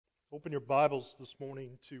Open your Bibles this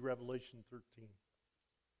morning to Revelation 13.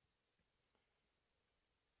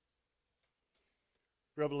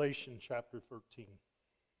 Revelation chapter 13. I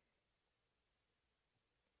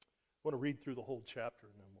want to read through the whole chapter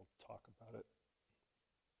and then we'll talk about it.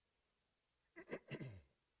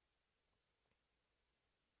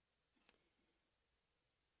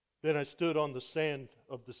 Then I stood on the sand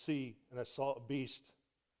of the sea, and I saw a beast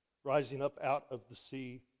rising up out of the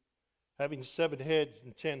sea, having 7 heads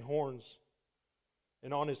and 10 horns,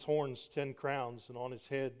 and on his horns 10 crowns, and on his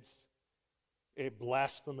heads a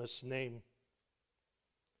blasphemous name.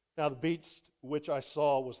 Now the beast which I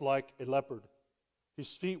saw was like a leopard.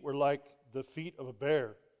 His feet were like the feet of a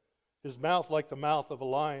bear, his mouth like the mouth of a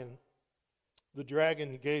lion. The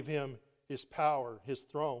dragon gave him his power, his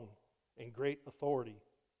throne, and great authority.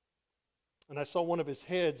 And I saw one of his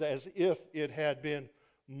heads as if it had been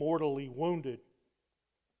mortally wounded,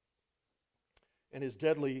 and his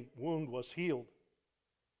deadly wound was healed.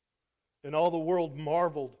 And all the world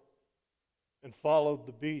marveled and followed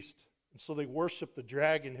the beast. And so they worshiped the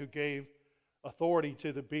dragon who gave authority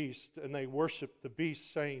to the beast, and they worshiped the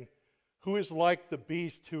beast, saying, "Who is like the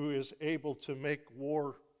beast who is able to make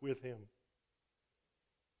war with him?"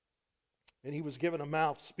 And he was given a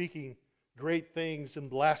mouth speaking great things and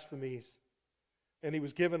blasphemies. And he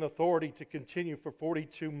was given authority to continue for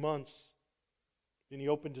 42 months. Then he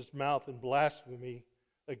opened his mouth in blasphemy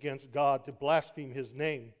against God, to blaspheme his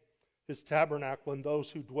name, his tabernacle, and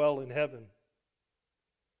those who dwell in heaven.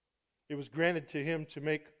 It was granted to him to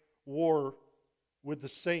make war with the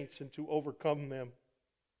saints and to overcome them.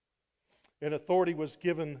 And authority was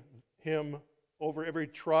given him over every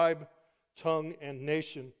tribe, tongue, and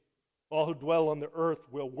nation. All who dwell on the earth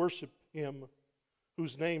will worship him,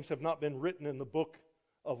 whose names have not been written in the book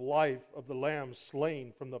of life of the Lamb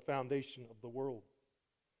slain from the foundation of the world.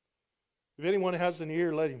 If anyone has an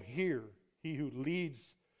ear, let him hear. He who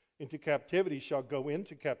leads into captivity shall go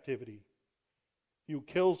into captivity. He who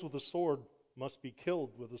kills with a sword must be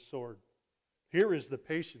killed with a sword. Here is the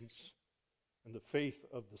patience and the faith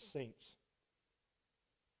of the saints.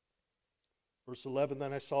 Verse 11,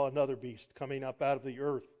 then I saw another beast coming up out of the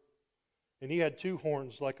earth, and he had 2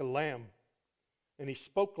 horns like a lamb, and he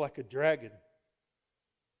spoke like a dragon.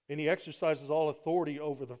 And he exercises all authority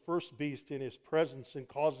over the first beast in his presence, and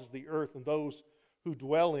causes the earth and those who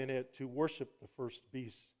dwell in it to worship the first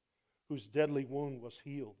beast, whose deadly wound was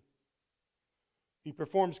healed. He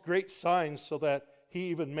performs great signs, so that he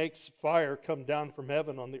even makes fire come down from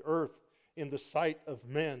heaven on the earth in the sight of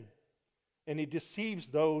men. And he deceives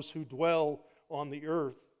those who dwell on the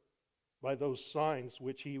earth by those signs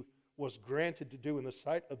which he was granted to do in the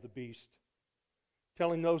sight of the beast,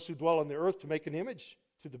 telling those who dwell on the earth to make an image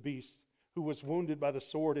to the beast who was wounded by the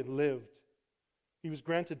sword and lived. He was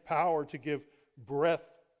granted power to give breath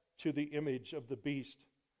to the image of the beast,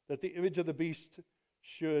 that the image of the beast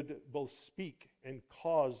should both speak and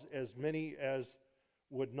cause as many as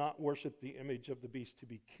would not worship the image of the beast to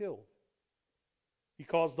be killed. He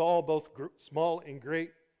caused all, both small and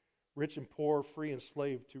great, rich and poor, free and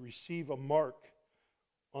slave, to receive a mark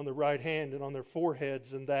on the right hand and on their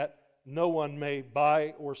foreheads, and that no one may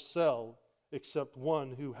buy or sell except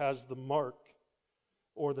one who has the mark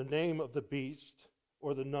or the name of the beast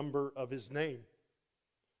or the number of his name.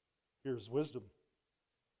 Here's wisdom.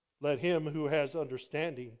 Let him who has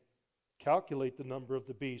understanding calculate the number of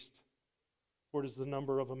the beast, for it is the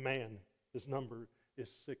number of a man. His number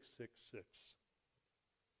is 666.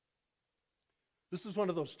 This is one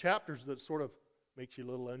of those chapters that sort of makes you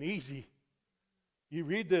a little uneasy. You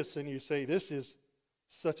read this and you say, this is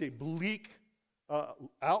such a bleak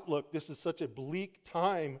outlook. This is such a bleak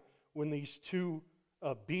time when these 2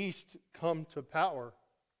 beasts come to power.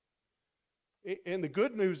 And the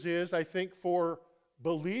good news is, I think, for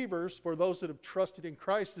believers, for those that have trusted in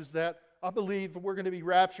Christ, is that I believe we're going to be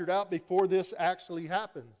raptured out before this actually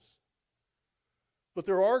happens. But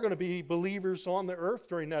there are going to be believers on the earth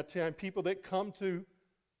during that time, people that come to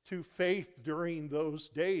faith during those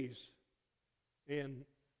days. And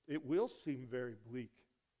it will seem very bleak.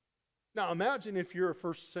 Now imagine if you're a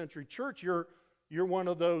first century church, you're one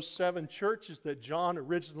of those 7 churches that John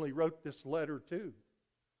originally wrote this letter to.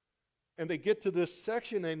 And they get to this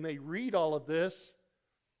section and they read all of this,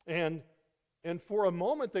 and for a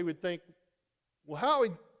moment they would think, well,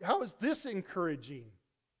 how is this encouraging?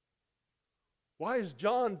 Why is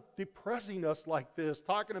John depressing us like this,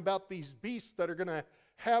 talking about these beasts that are going to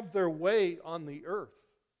have their way on the earth?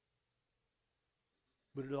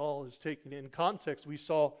 But it all is taken in context. We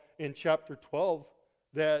saw in chapter 12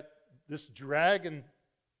 that this dragon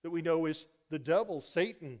that we know is the devil,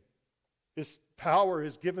 Satan, his power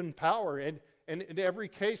is given power, and And in every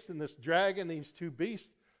case, in this dragon, these two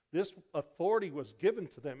beasts, this authority was given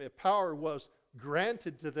to them. Power was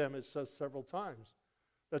granted to them, it says several times.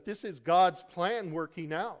 That this is God's plan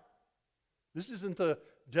working out. This isn't the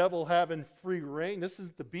devil having free reign. This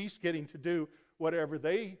isn't the beast getting to do whatever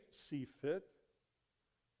they see fit.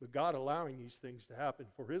 But God allowing these things to happen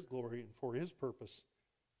for His glory and for His purpose.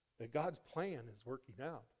 That God's plan is working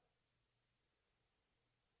out.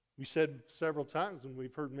 We said several times, and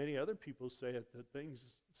we've heard many other people say it, that things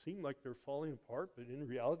seem like they're falling apart, but in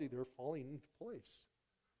reality they're falling into place.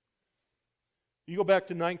 You go back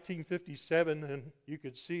to 1957 and you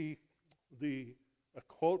could see a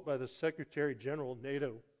quote by the Secretary General of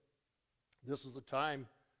NATO. This was a time,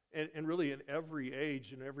 and really in every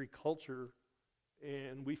age and every culture,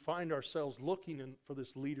 and we find ourselves looking for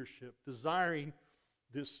this leadership, desiring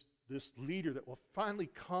this leader that will finally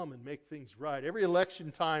come and make things right. Every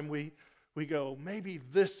election time we go, maybe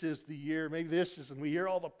this is the year, maybe this is, and we hear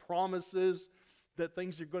all the promises that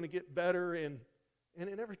things are going to get better, and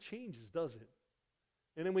it never changes, does it?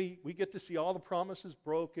 And then we get to see all the promises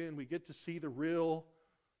broken. We get to see the real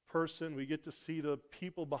person. We get to see the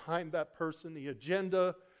people behind that person, the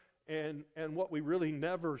agenda. And what we really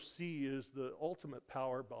never see is the ultimate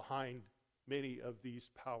power behind many of these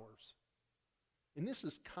powers. And this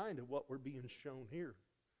is kind of what we're being shown here.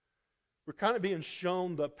 We're kind of being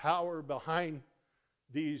shown the power behind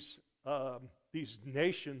these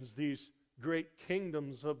nations, these great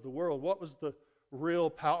kingdoms of the world. What was the real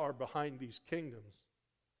power behind these kingdoms?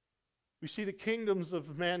 We see the kingdoms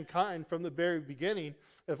of mankind from the very beginning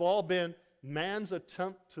have all been man's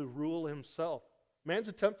attempt to rule himself. Man's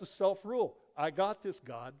attempt to self-rule. I got this,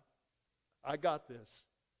 God. I got this.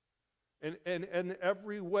 And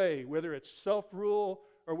every way, whether it's self-rule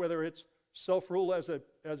or whether it's self-rule as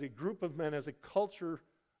a group of men, as a culture,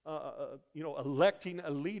 electing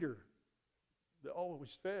a leader, they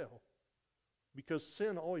always fail. Because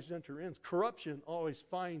sin always enters in. Corruption always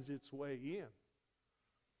finds its way in.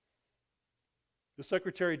 The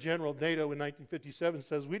Secretary General of NATO in 1957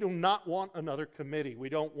 says, we do not want another committee. We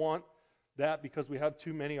don't want that because we have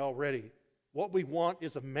too many already. What we want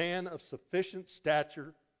is a man of sufficient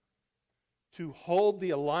stature to hold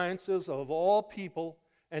the alliances of all people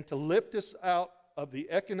and to lift us out of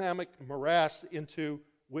the economic morass into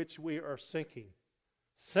which we are sinking.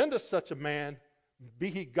 Send us such a man,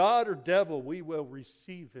 be he God or devil, we will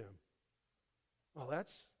receive him. Well,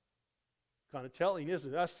 that's kind of telling,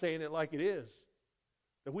 isn't it? That's saying it like it is.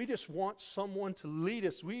 That we just want someone to lead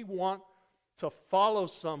us. We want to follow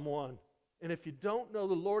someone. And if you don't know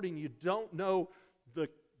the Lord and you don't know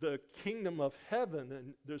the kingdom of heaven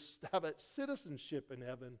and have a citizenship in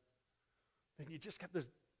heaven, then you just got this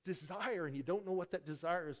desire and you don't know what that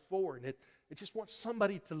desire is for. And it just wants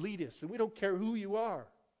somebody to lead us. And we don't care who you are.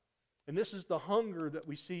 And this is the hunger that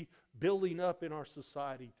we see building up in our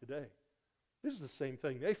society today. This is the same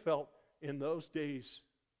thing they felt in those days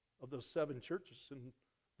of those 7 churches in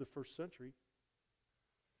the first century.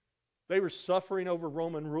 They were suffering over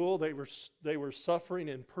Roman rule. They were suffering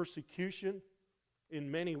in persecution in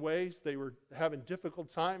many ways. They were having a difficult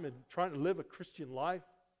time and trying to live a Christian life.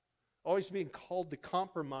 Always being called to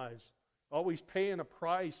compromise. Always paying a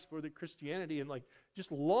price for the Christianity and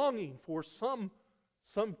just longing for some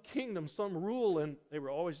kingdom, some rule. And they were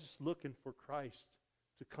always just looking for Christ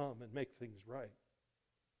to come and make things right.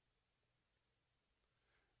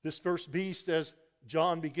 This first beast, as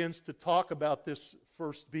John begins to talk about this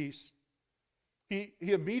first beast, he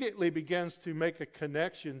immediately begins to make a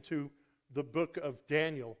connection to the book of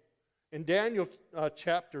Daniel. In Daniel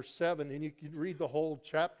chapter 7, and you can read the whole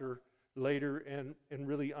chapter later and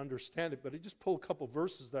really understand it, but I just pull a couple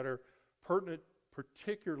verses that are pertinent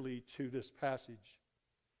particularly to this passage.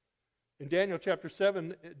 In Daniel chapter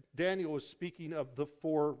 7, Daniel is speaking of the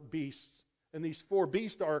 4 beasts. And these 4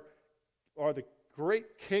 beasts are the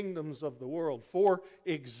great kingdoms of the world. 4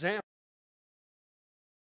 examples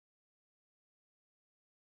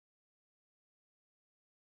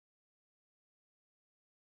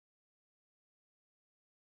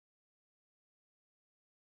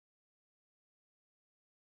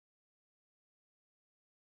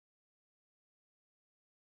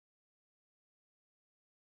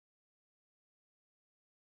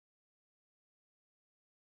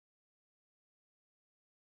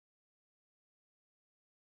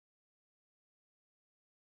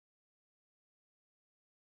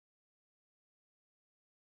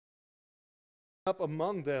up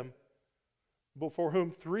among them, before whom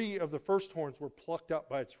 3 of the first horns were plucked out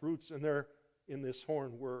by its roots, and there in this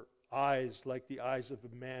horn were eyes like the eyes of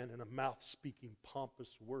a man, and a mouth speaking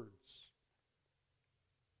pompous words.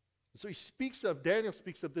 And so Daniel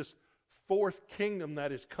speaks of this fourth kingdom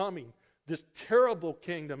that is coming, this terrible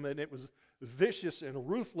kingdom, and it was vicious and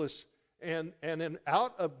ruthless, and then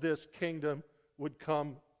out of this kingdom would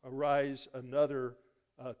arise another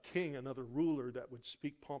king, another ruler that would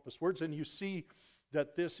speak pompous words. And you see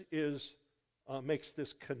that this makes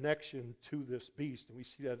this connection to this beast, and we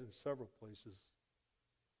see that in several places.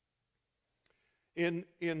 In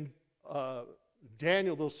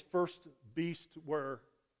Daniel, those first beasts were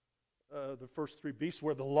the first three beasts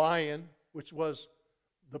were the lion, which was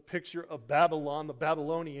the picture of Babylon, the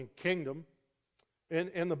Babylonian kingdom.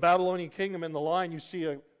 In the Babylonian kingdom, in the lion, you see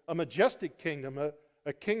a majestic kingdom,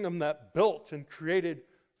 a kingdom that built and created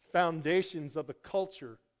foundations of a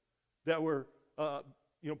culture that were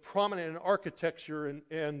prominent in architecture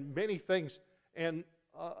and many things. And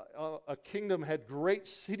a kingdom had great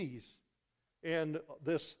cities. And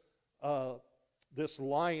this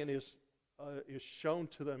lion is shown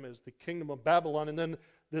to them as the kingdom of Babylon. And then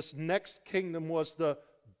this next kingdom was the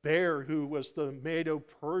bear, who was the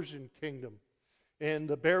Medo-Persian kingdom. And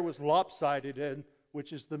the bear was lopsided,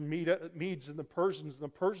 which is the Medes and the Persians. And the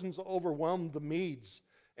Persians overwhelmed the Medes.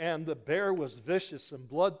 And the bear was vicious and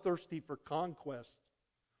bloodthirsty for conquest.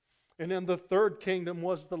 And then the third kingdom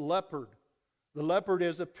was the leopard. The leopard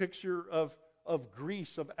is a picture of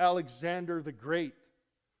Greece, of Alexander the Great.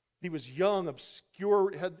 He was young,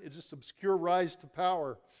 obscure, had this obscure rise to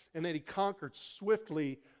power. And then he conquered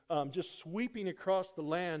swiftly, just sweeping across the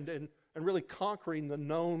land and really conquering the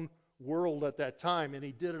known world at that time. And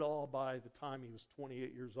he did it all by the time he was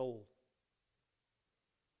 28 years old.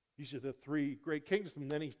 These are the three great kings.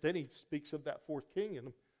 And then he speaks of that fourth king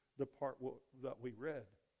in the part that we read.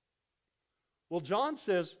 Well, John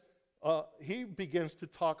says, he begins to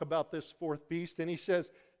talk about this fourth beast, and he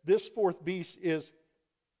says, this fourth beast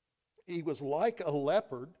he was like a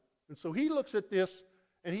leopard. And so he looks at this,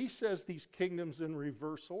 and he says these kingdoms in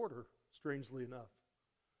reverse order, strangely enough.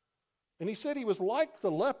 And he said he was like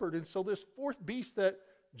the leopard, and so this fourth beast that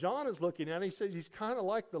John is looking at, he says he's kind of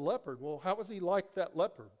like the leopard. Well, how was he like that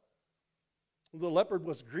leopard? Well, the leopard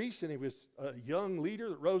was Greece, and he was a young leader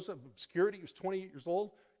that rose up from obscurity. He was 28 years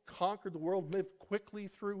old, conquered the world, moved quickly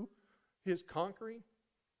through his conquering.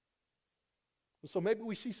 And so maybe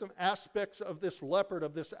we see some aspects of this leopard,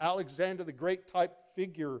 of this Alexander the Great type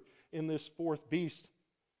figure in this fourth beast.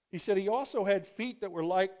 He said he also had feet that were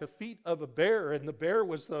like the feet of a bear, and the bear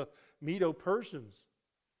was the Medo-Persians.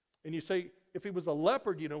 And you say, if he was a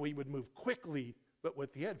leopard, he would move quickly, but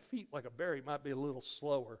if he had feet like a bear, he might be a little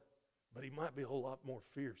slower, but he might be a whole lot more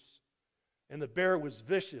fierce. And the bear was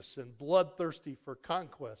vicious and bloodthirsty for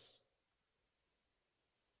conquest.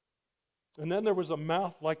 And then there was a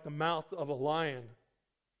mouth like the mouth of a lion.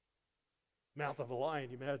 Mouth of a lion,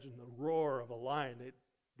 imagine the roar of a lion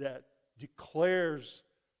that declares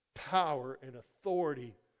power and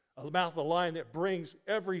authority. A mouth of a lion that brings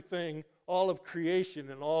everything, all of creation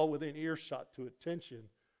and all within earshot to attention,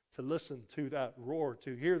 to listen to that roar,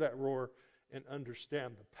 to hear that roar and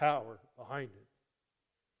understand the power behind it.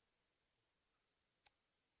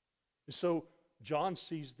 And so John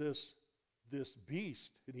sees this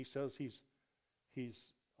beast, and he says he's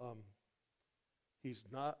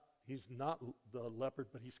not the leopard,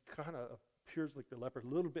 but he's kind of appears like the leopard, a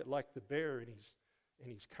little bit like the bear, and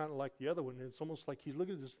he's kind of like the other one. And it's almost like he's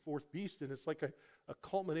looking at this fourth beast, and it's like a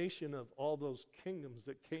culmination of all those kingdoms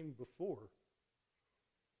that came before.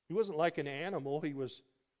 He wasn't like an animal. He was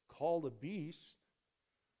called a beast.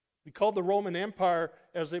 We called the Roman Empire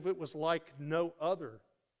as if it was like no other.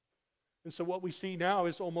 And so what we see now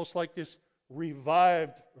is almost like this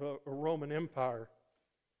revived Roman Empire.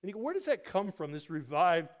 And you go, where does that come from, this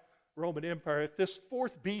revived Roman Empire? If this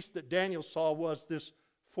fourth beast that Daniel saw was this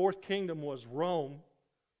fourth kingdom was Rome,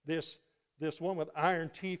 this one with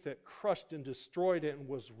iron teeth that crushed and destroyed it and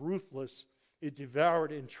was ruthless, it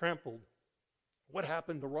devoured and trampled. What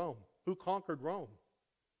happened to Rome? Who conquered Rome?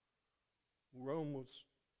 Rome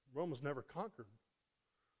was never conquered.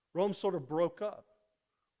 Rome sort of broke up.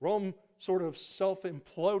 Rome sort of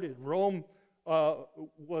self-imploded. Rome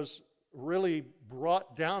was really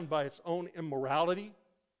brought down by its own immorality,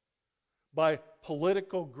 by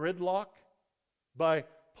political gridlock, by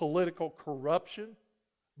political corruption,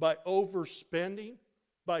 by overspending,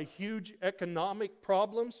 by huge economic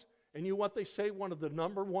problems. And you know what they say? One of the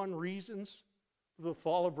number one reasons for the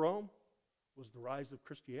fall of Rome was the rise of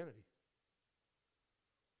Christianity.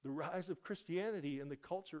 The rise of Christianity in the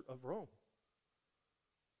culture of Rome.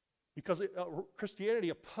 Because Christianity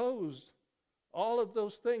opposed all of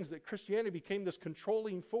those things, that Christianity became this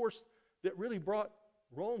controlling force that really brought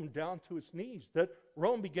Rome down to its knees, that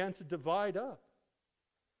Rome began to divide up.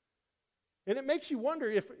 And it makes you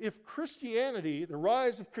wonder if Christianity, the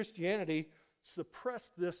rise of Christianity,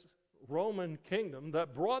 suppressed this Roman kingdom,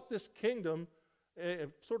 that brought this kingdom,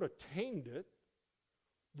 sort of tamed it,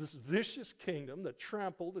 this vicious kingdom that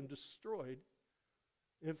trampled and destroyed.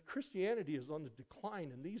 If Christianity is on the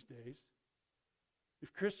decline in these days,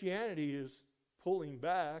 if Christianity is pulling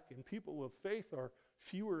back and people of faith are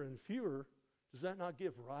fewer and fewer, does that not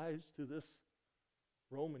give rise to this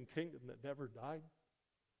Roman kingdom that never died?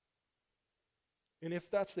 And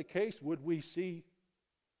if that's the case, would we see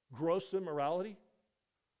gross immorality?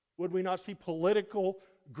 Would we not see political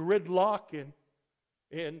gridlock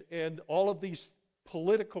and all of these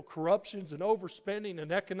political corruptions and overspending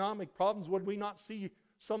and economic problems? Would we not see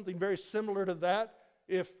something very similar to that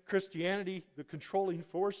if Christianity, the controlling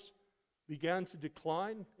force, began to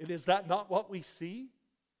decline? And is that not what we see?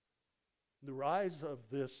 The rise of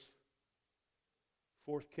this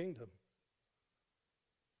fourth kingdom.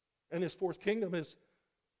 And this fourth kingdom is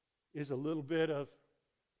a little bit of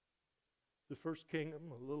the first kingdom,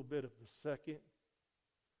 a little bit of the second.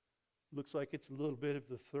 Looks like it's a little bit of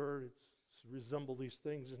the third. It's resemble these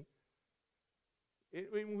things. And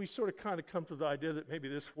we sort of kind of come to the idea that maybe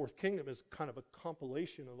this fourth kingdom is kind of a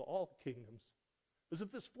compilation of all kingdoms. As if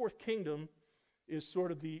this fourth kingdom is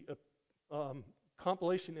sort of the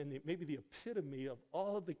compilation and maybe the epitome of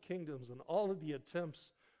all of the kingdoms and all of the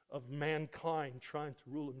attempts of mankind trying to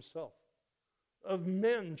rule himself, of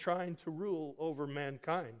men trying to rule over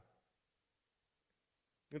mankind.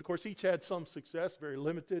 And of course, each had some success, very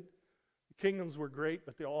limited. The kingdoms were great,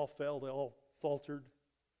 but they all fell, they all faltered.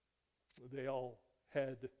 They all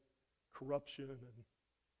had corruption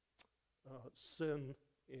and sin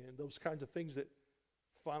and those kinds of things that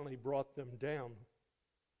finally brought them down.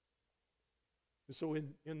 And so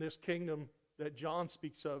in this kingdom that John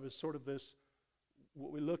speaks of is sort of this,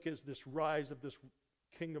 what we look as this rise of this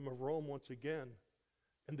kingdom of Rome once again.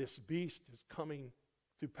 And this beast is coming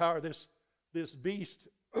to power. This beast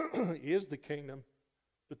is the kingdom,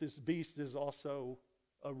 but this beast is also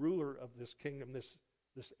a ruler of this kingdom, this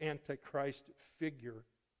Antichrist figure.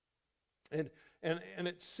 And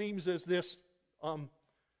it seems as this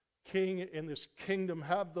king and this kingdom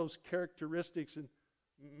have those characteristics, and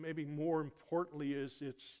maybe more importantly is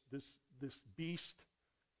it's this beast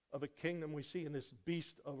of a kingdom we see, and this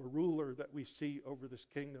beast of a ruler that we see over this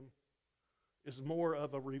kingdom is more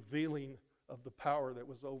of a revealing of the power that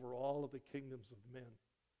was over all of the kingdoms of men.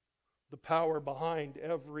 The power behind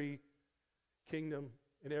every kingdom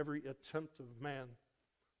and every attempt of man.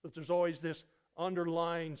 But there's always this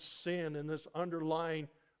underlying sin and this underlying,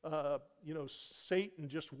 Satan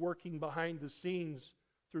just working behind the scenes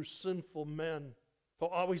through sinful men to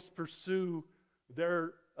always pursue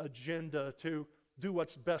their agenda, to do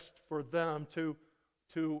what's best for them, to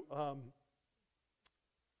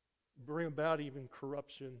bring about even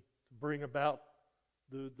corruption, to bring about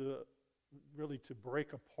really to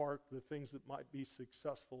break apart the things that might be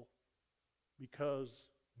successful because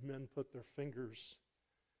men put their fingers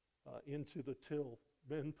into the till.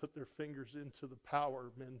 Men put their fingers into the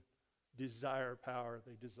power. Men desire power.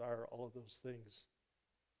 They desire all of those things.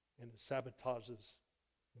 And it sabotages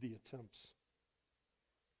the attempts.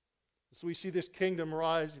 So we see this kingdom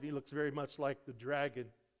rise, and he looks very much like the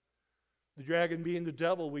dragon. The dragon being the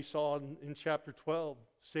devil we saw in chapter 12,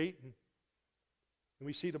 Satan. And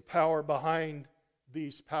we see the power behind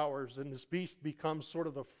these powers, and this beast becomes sort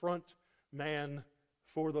of the front man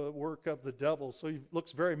for the work of the devil. So he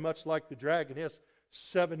looks very much like the dragon. He has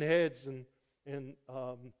 7 heads and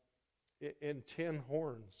 10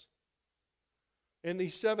 horns. And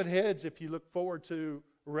these 7 heads, if you look forward to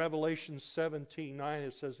Revelation 17:9,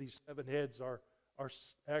 it says these 7 heads are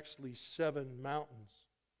actually 7 mountains.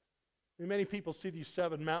 And many people see these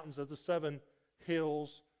 7 mountains as the 7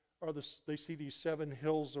 hills, or they see these 7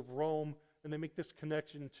 hills of Rome, and they make this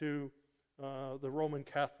connection to the Roman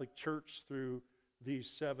Catholic Church through these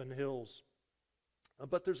 7 hills.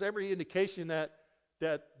 But there's every indication that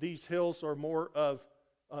these hills are more of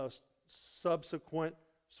subsequent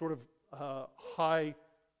sort of high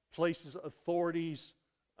places, authorities.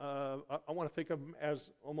 I want to think of them as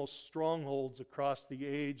almost strongholds across the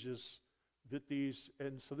ages.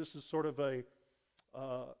 And so this is sort of a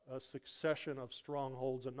succession of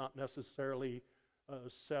strongholds, and not necessarily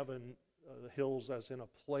 7 hills as in a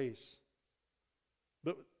place.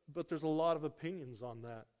 But there's a lot of opinions on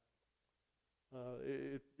that.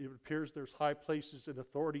 It appears there's high places and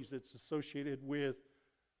authorities that's associated with,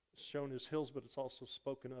 shown as hills, but it's also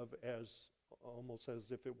spoken of as almost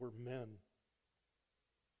as if it were men.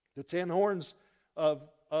 The 10 horns of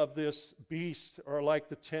this beast are like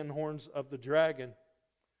the 10 horns of the dragon.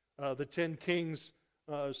 The 10 kings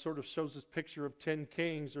sort of shows this picture of 10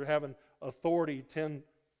 kings. They're having authority, 10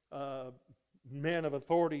 men of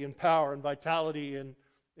authority and power and vitality. And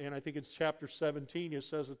I think it's chapter 17, it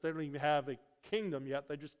says that they don't even have a kingdom yet.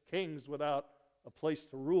 They're just kings without a place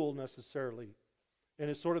to rule necessarily. And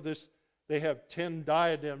it's sort of this, they have 10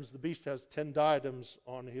 diadems. The beast has 10 diadems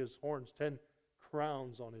on his horns, 10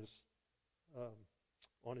 crowns on his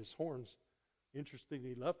horns.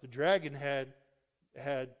 Interestingly enough, the dragon had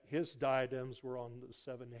his diadems were on the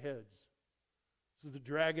 7 heads. So the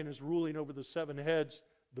dragon is ruling over the 7 heads.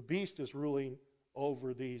 The beast is ruling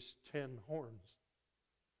over these 10 horns.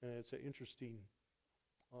 And it's an interesting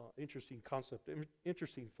concept,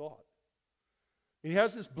 interesting thought. He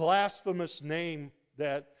has this blasphemous name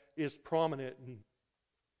that is prominent, and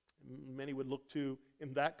many would look to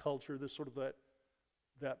in that culture, this sort of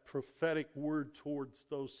that prophetic word towards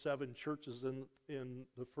those 7 churches in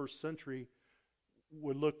the first century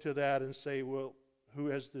would look to that and say, well, who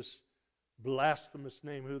has this blasphemous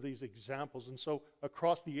name? Who are these examples? And so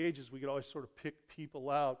across the ages, we could always sort of pick people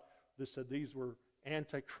out that said these were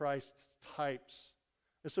Antichrist types.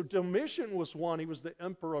 And so Domitian was one. He was the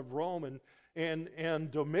emperor of Rome,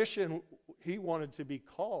 and Domitian, he wanted to be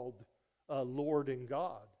called Lord and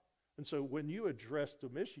God. And so when you address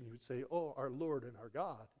Domitian, you would say, oh, our Lord and our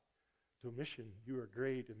God. Domitian, you are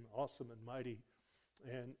great and awesome and mighty.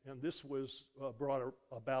 And this was brought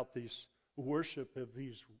about this worship of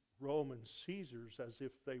these Roman Caesars as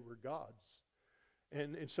if they were gods.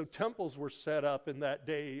 And so temples were set up in that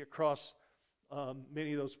day across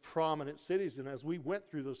many of those prominent cities. And as we went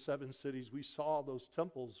through those 7 cities, we saw those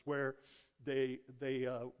temples where they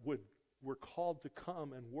were called to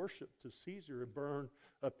come and worship to Caesar and burn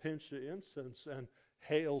a pinch of incense and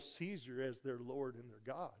hail Caesar as their Lord and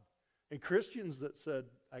their God. And Christians that said,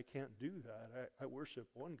 I can't do that, I worship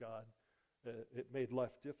one God, it made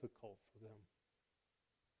life difficult for them.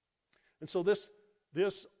 And so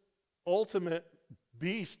this ultimate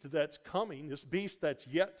beast that's coming, this beast that's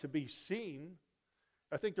yet to be seen,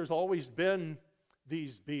 I think there's always been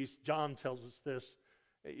these beasts. John tells us this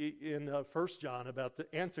in 1 John about the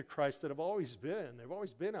Antichrist that have always been. They've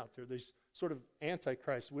always been out there, these sort of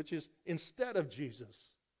Antichrist, which is instead of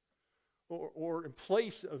Jesus or in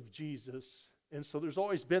place of Jesus. And so there's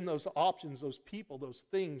always been those options, those people, those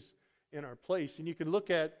things in our place. And you can look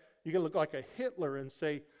like a Hitler and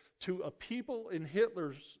say, to a people in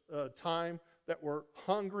Hitler's time that were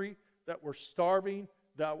hungry, that were starving,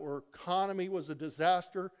 that our economy was a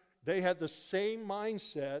disaster, they had the same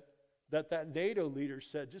mindset that NATO leader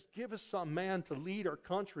said, just give us some man to lead our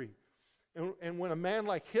country. And when a man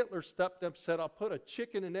like Hitler stepped up and said, I'll put a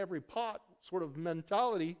chicken in every pot sort of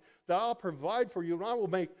mentality that I'll provide for you, and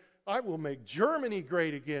I will make Germany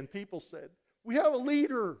great again, people said, we have a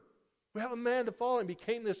leader. We have a man to follow, and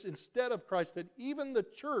became this instead of Christ, that even the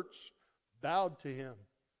church bowed to him.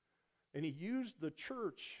 And he used the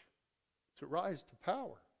church to rise to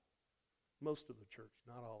power. Most of the church,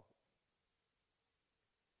 not all of it.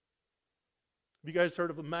 Have you guys heard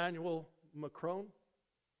of Emmanuel Macron?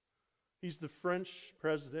 He's the French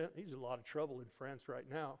president. He's in a lot of trouble in France right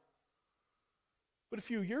now. But a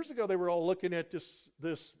few years ago, they were all looking at this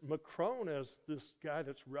Macron as this guy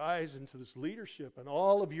that's rising to this leadership, and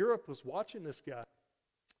all of Europe was watching this guy.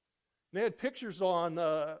 And they had pictures on,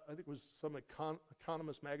 I think it was some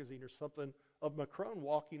Economist magazine or something, of Macron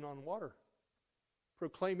walking on water,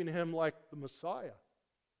 proclaiming him like the Messiah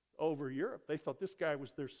over Europe. They thought this guy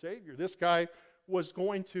was their savior. This guy was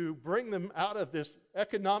going to bring them out of this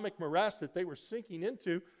economic morass that they were sinking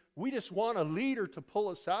into. We just want a leader to pull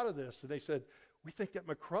us out of this. And they said, we think that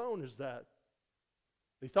Macron is that.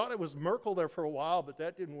 They thought it was Merkel there for a while, but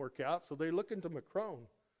that didn't work out, so they look into Macron.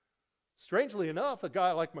 Strangely enough, a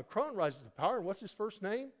guy like Macron rises to power, and what's his first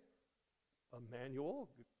name? Emmanuel.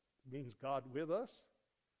 It means God with us.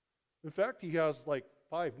 In fact, he has like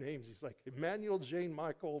 5 names. He's like Emmanuel, Jane,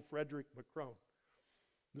 Michael, Frederick, Macron.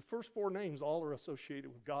 The first 4 names all are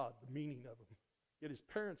associated with God, the meaning of them. Yet his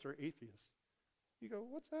parents are atheists. You go,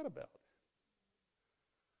 what's that about?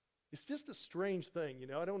 It's just a strange thing,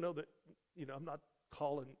 I don't know that, I'm not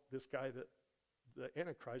calling this guy the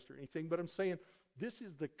Antichrist or anything, but I'm saying this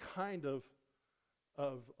is the kind of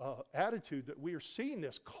attitude that we are seeing,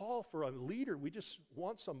 this call for a leader. We just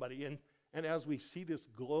want somebody. And as we see this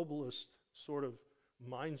globalist sort of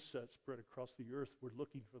mindset spread across the earth, we're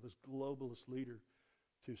looking for this globalist leader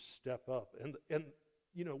to step up. And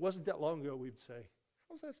it wasn't that long ago we'd say,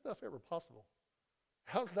 how's that stuff ever possible?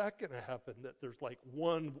 How's that going to happen, that there's like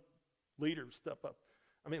one leader step up?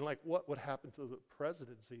 I mean, like, what would happen to the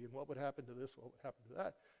presidency, and what would happen to this, what would happen to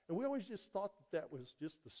that? And we always just thought that was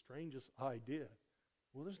just the strangest idea.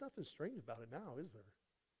 Well, there's nothing strange about it now, is there?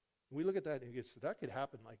 We look at that and that could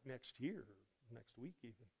happen like next year, next week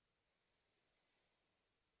even.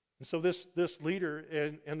 And so this leader,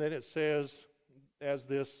 and then it says, as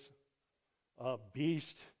this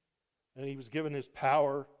beast, and he was given his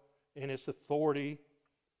power and his authority.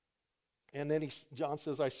 And then John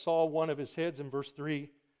says, I saw one of his heads in verse 3,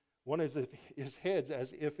 one of his heads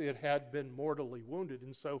as if it had been mortally wounded.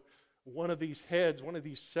 And so one of these heads, one of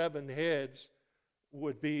these 7 heads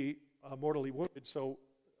would be mortally wounded. So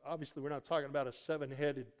obviously we're not talking about a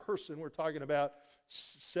 7-headed person. We're talking about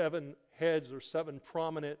 7 heads or 7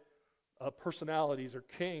 prominent personalities or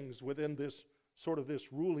kings within this sort of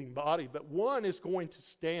this ruling body. But one is going to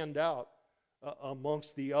stand out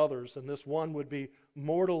amongst the others, and this one would be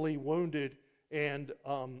mortally wounded, and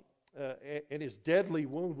his deadly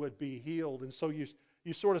wound would be healed. And so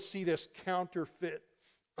you sort of see this counterfeit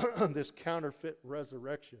this counterfeit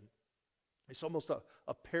resurrection. It's almost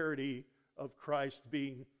a parody of Christ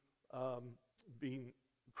being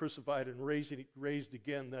crucified and raised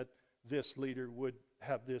again, that this leader would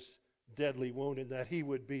have this deadly wound and that he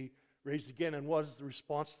would be raised again. And what is the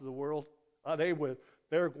response to the world?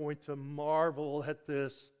 They're going to marvel at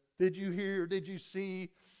this. Did you hear? Did you see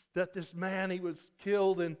that this man, he was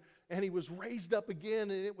killed and he was raised up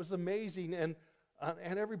again, and it was amazing. And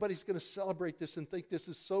everybody's going to celebrate this and think this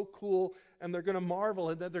is so cool, and they're going to marvel,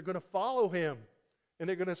 and then they're going to follow him. And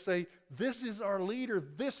they're going to say, this is our leader.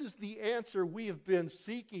 This is the answer we have been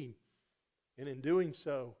seeking. And in doing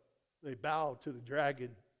so, they bow to the dragon.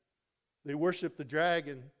 They worship the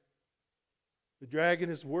dragon. The dragon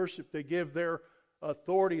is worshipped. They give their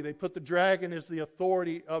authority. They put the dragon as the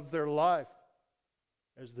authority of their life,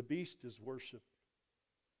 as the beast is worshipped.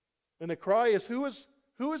 And the cry is, who is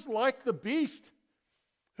like the beast?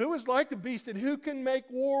 Who is like the beast, and who can make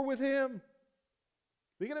war with him?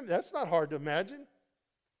 That's not hard to imagine.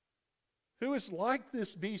 Who is like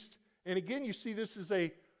this beast? And again, you see this is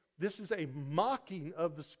a mocking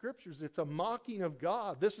of the Scriptures. It's a mocking of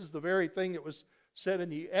God. This is the very thing that was said in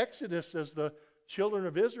the Exodus as the children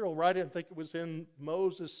of Israel, right? I didn't think it was in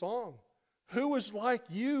Moses' song. Who is like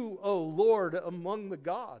you, O Lord, among the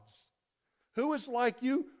gods? Who is like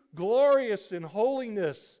you, glorious in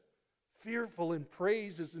holiness, fearful in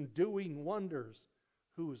praises and doing wonders?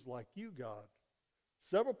 Who is like you, God?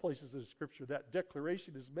 Several places in Scripture that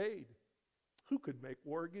declaration is made. Who could make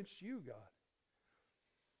war against you, God?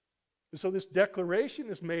 And so this declaration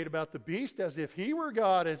is made about the beast as if he were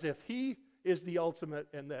God, as if he is the ultimate,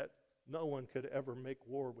 and that no one could ever make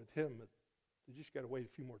war with him. You just got to wait a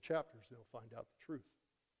few more chapters, and they'll find out the truth.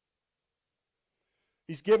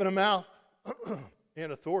 He's given a mouth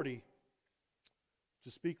and authority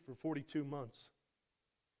to speak for 42 months.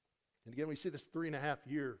 And again, we see this 3.5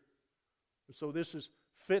 year. So this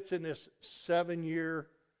fits in this 7-year,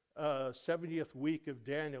 70th week of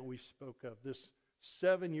Daniel we spoke of. This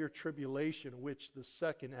 7-year tribulation, which the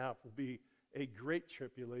second half will be a great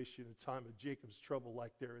tribulation, a time of Jacob's trouble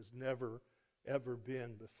like there has never, ever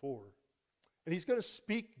been before. And he's going to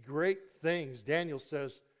speak great things. Daniel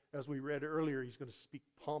says, as we read earlier, he's going to speak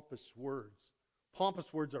pompous words.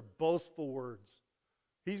 Pompous words are boastful words.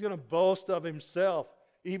 He's going to boast of himself,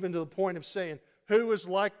 even to the point of saying, who is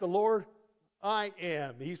like the Lord? I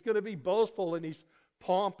am. He's going to be boastful in these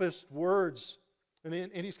pompous words.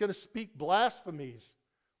 And he's going to speak blasphemies.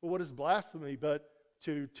 Well, what is blasphemy but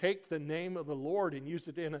to take the name of the Lord and use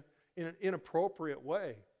it in an inappropriate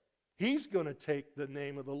way? He's going to take the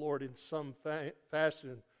name of the Lord in some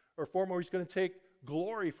fashion or form, or he's going to take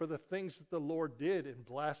glory for the things that the Lord did and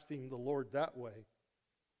blaspheme the Lord that way.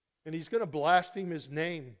 And he's going to blaspheme his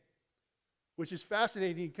name, which is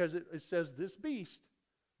fascinating because it says this beast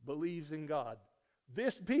believes in God.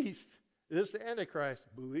 This beast, this Antichrist,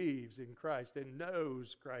 believes in Christ and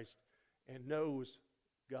knows Christ and knows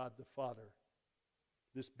God the Father.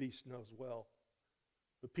 This beast knows well.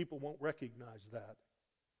 But people won't recognize that.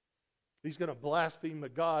 He's going to blaspheme a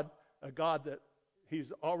God that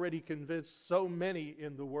he's already convinced so many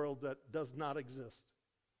in the world that does not exist,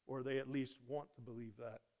 or they at least want to believe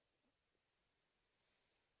that.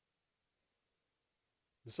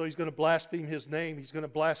 And so he's going to blaspheme his name. He's going to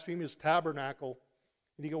blaspheme his tabernacle.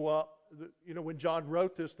 And you go, well, when John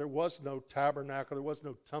wrote this, there was no tabernacle, there was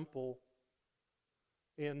no temple.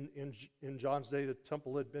 In John's day, the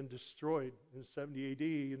temple had been destroyed in 70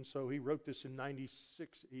 AD, and so he wrote this in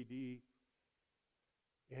 96 AD.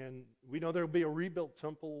 And we know there will be a rebuilt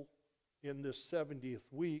temple in this 70th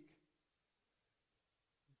week.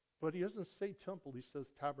 But he doesn't say temple, he says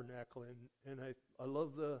tabernacle. And I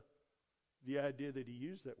love the idea that he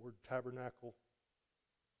used that word tabernacle.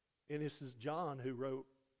 And this is John who wrote,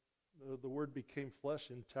 the Word became flesh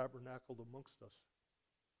and tabernacled amongst us.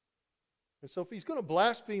 And so if he's going to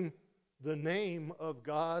blaspheme the name of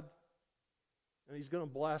God, and he's going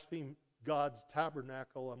to blaspheme God's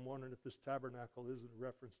tabernacle, I'm wondering if this tabernacle isn't a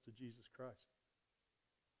reference to Jesus Christ,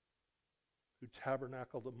 who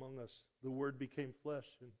tabernacled among us. The Word became flesh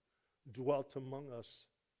and dwelt among us.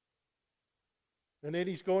 And then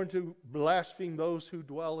he's going to blaspheme those who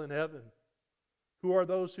dwell in heaven. Who are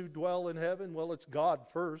those who dwell in heaven? Well, it's God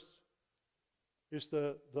first. It's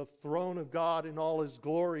the throne of God in all His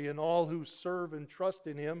glory and all who serve and trust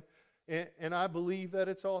in Him. And I believe that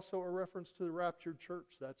it's also a reference to the raptured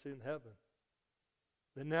church that's in heaven.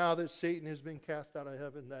 That now that Satan has been cast out of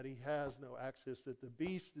heaven, that he has no access, that the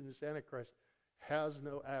beast and this Antichrist has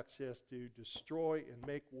no access to destroy and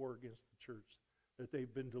make war against the church. That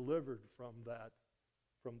they've been delivered from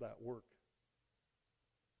that work.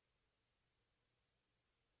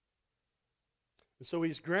 And so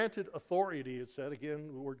he's granted authority, it said, again,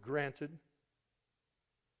 the word granted.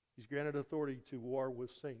 He's granted authority to war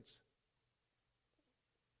with saints,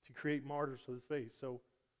 to create martyrs for the faith.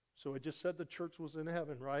 So it just said the church was in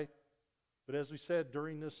heaven, right? But as we said,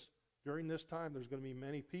 during this time, there's going to be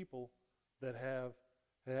many people that have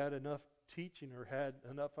had enough teaching or had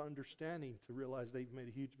enough understanding to realize they've made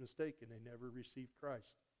a huge mistake and they never received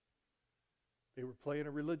Christ. They were playing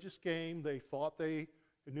a religious game. They thought they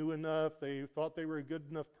knew enough. They thought they were a good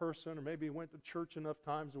enough person, or maybe went to church enough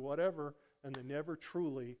times or whatever, and they never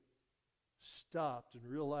truly stopped and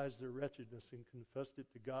realized their wretchedness and confessed it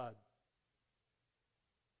to God.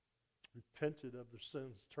 Repented of their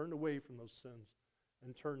sins, turned away from those sins,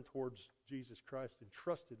 and turned towards Jesus Christ and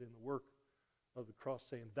trusted in the work of the cross,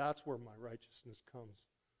 saying, that's where my righteousness comes,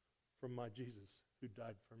 from my Jesus who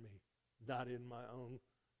died for me, not in my own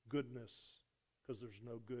goodness, because there's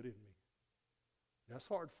no good in me. That's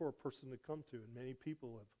hard for a person to come to, and many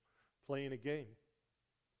people have playing a game.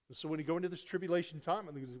 And so when you go into this tribulation time,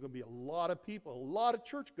 I think there's going to be a lot of people, a lot of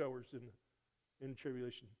churchgoers in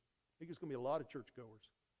tribulation. I think there's going to be a lot of churchgoers.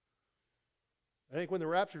 I think when the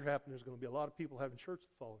rapture happens, there's going to be a lot of people having church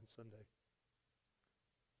the following Sunday.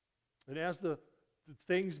 And as the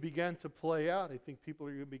things begin to play out, I think people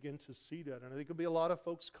are going to begin to see that. And I think there'll be a lot of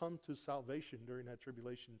folks come to salvation during that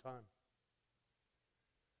tribulation time.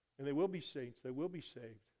 And they will be saints. They will be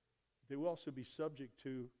saved. They will also be subject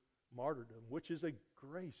to martyrdom, which is a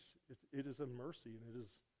grace. It is a mercy, and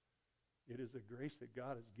it is a grace that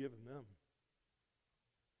God has given them.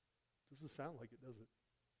 Doesn't sound like it, does it?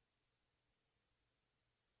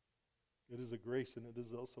 It is a grace, and it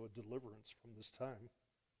is also a deliverance from this time.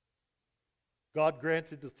 God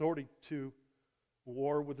granted authority to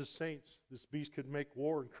war with the saints. This beast could make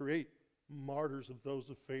war and create martyrs of those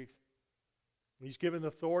of faith. And He's given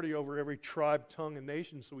authority over every tribe, tongue, and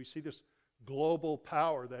nation. So we see this global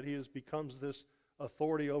power that He becomes this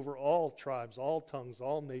authority over all tribes, all tongues,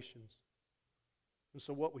 all nations. And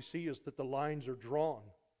so what we see is that the lines are drawn.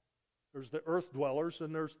 There's the earth dwellers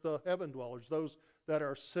and there's the heaven dwellers, those that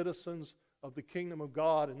are citizens of the kingdom of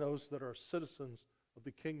God and those that are citizens of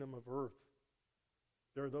the kingdom of earth.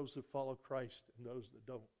 There are those that follow Christ and those that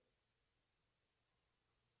don't.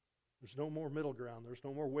 There's no more middle ground. There's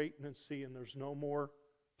no more waiting and seeing. There's no more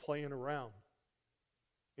playing around.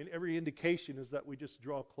 And every indication is that we just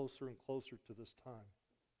draw closer and closer to this time.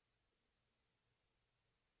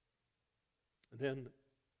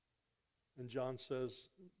 And John says,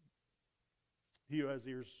 he who has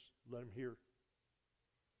ears, let him hear.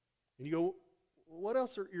 And you go, what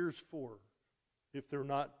else are ears for if they're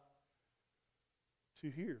not to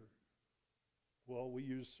hear? Well, we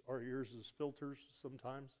use our ears as filters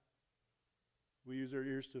sometimes. We use our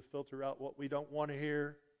ears to filter out what we don't want to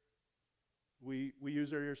hear. We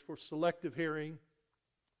use our ears for selective hearing,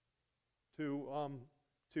 to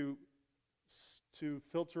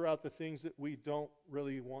filter out the things that we don't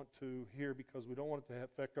really want to hear because we don't want it to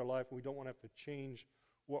affect our life, and we don't want to have to change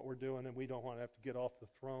what we're doing, and we don't want to have to get off the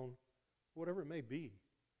throne, whatever it may be.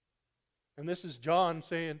 And this is John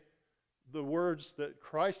saying the words that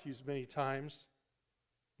Christ used many times,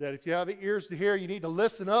 that if you have ears to hear, you need to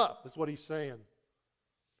listen up, is what he's saying.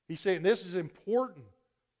 He's saying this is important.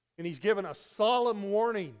 And he's given a solemn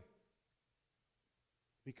warning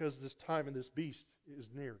because this time and this beast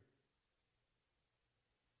is near.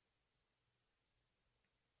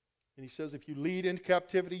 And he says, if you lead into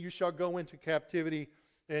captivity, you shall go into captivity.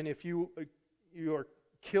 And if you are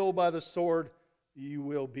killed by the sword, you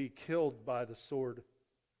will be killed by the sword.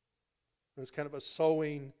 And it's kind of a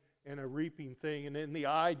sowing and a reaping thing. And then the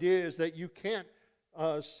idea is that you can't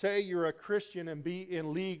say you're a Christian and be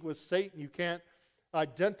in league with Satan. You can't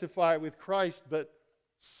identify with Christ, but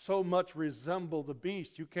so much resemble the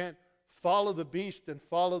beast. You can't follow the beast and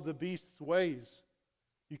follow the beast's ways.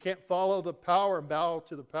 You can't follow the power and bow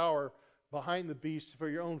to the power behind the beast for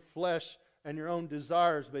your own flesh and your own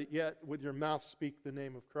desires, but yet with your mouth speak the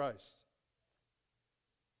name of Christ.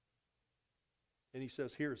 And he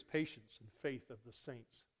says, here is patience and faith of the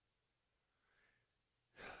saints.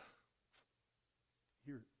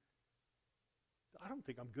 Here, I don't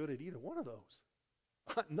think I'm good at either one of those.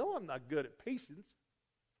 I know I'm not good at patience.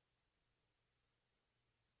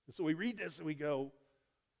 And so we read this and we go,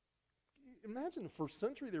 imagine the first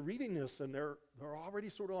century, they're reading this and they're already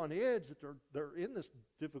sort of on edge, that they're in this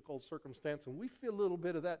difficult circumstance, and we feel a little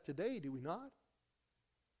bit of that today, do we not?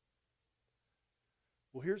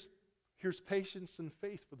 Well, here's patience and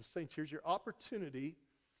faith for the saints. Here's your opportunity.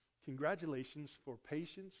 Congratulations for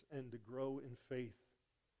patience and to grow in faith.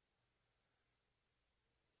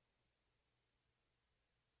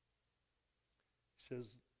 He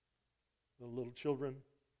says, the little children,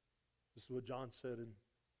 this is what John said in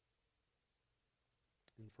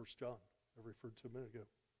 1 John, I referred to a minute ago.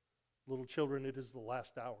 Little children, it is the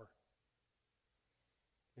last hour.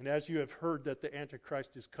 And as you have heard that the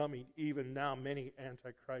Antichrist is coming, even now many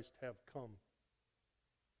Antichrists have come.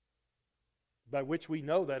 By which we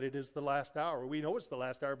know that it is the last hour. We know it's the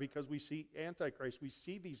last hour because we see Antichrist. We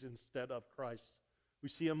see these instead of Christ. We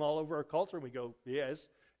see them all over our culture and we go, yes,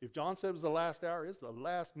 if John said it was the last hour, it's the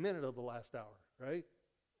last minute of the last hour, right?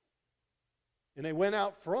 And they went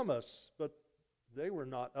out from us, but they were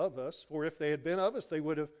not of us. For if they had been of us, they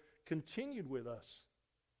would have continued with us.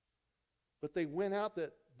 But they went out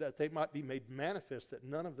that they might be made manifest that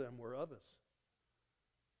none of them were of us.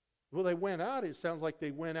 Well, they went out, it sounds like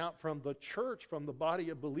they went out from the church, from the body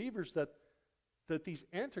of believers, that these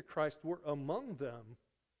antichrists were among them.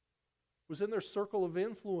 It was in their circle of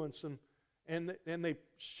influence, and they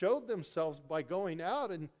showed themselves by going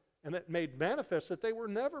out, and that made manifest that they were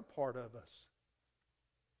never part of us.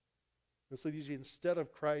 And so these, instead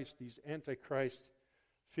of Christ, these antichrist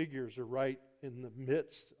figures are right in the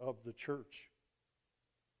midst of the church.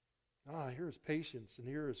 Here is patience and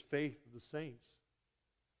here is faith of the saints.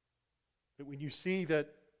 That when you see that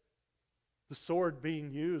the sword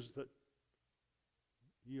being used, that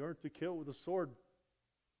you aren't to kill with a sword.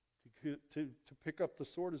 To pick up the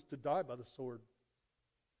sword is to die by the sword.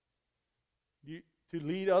 To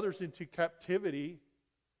lead others into captivity,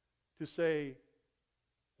 to say,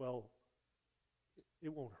 well,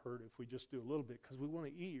 it won't hurt if we just do a little bit because we want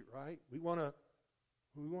to eat, right? We want to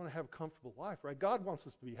have a comfortable life, right? God wants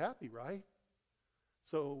us to be happy, right?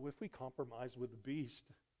 So if we compromise with the beast,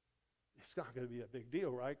 it's not going to be a big deal,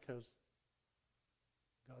 right? Because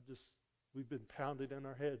we've been pounded in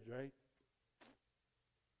our heads, right?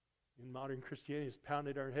 In modern Christianity, it's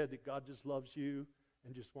pounded in our head that God just loves you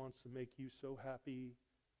and just wants to make you so happy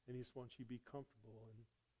and he just wants you to be comfortable. And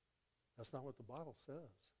that's not what the Bible says.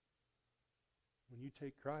 When you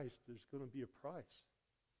take Christ, there's going to be a price.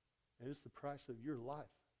 And it's the price of your life.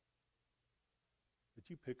 That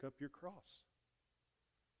you pick up your cross.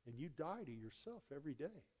 And you die to yourself every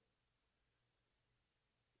day.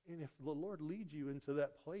 And if the Lord leads you into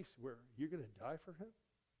that place where you're going to die for him,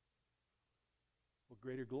 what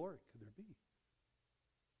greater glory could there be?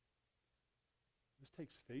 This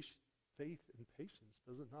takes faith and patience,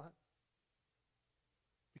 does it not?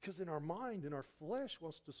 Because in our mind, in our flesh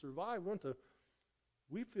wants to survive.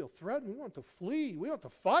 We feel threatened. We want to flee. We want to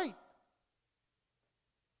fight.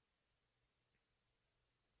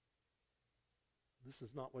 This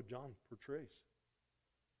is not what John portrays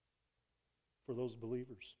for those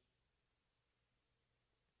believers.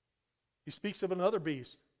 He speaks of another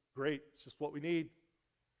beast. Great. It's just what we need.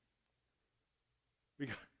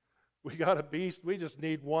 We got a beast. We just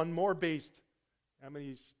need one more beast. How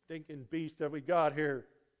many stinking beasts have we got here?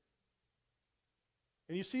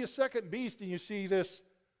 And you see a second beast, and you see this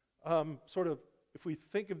sort of, if we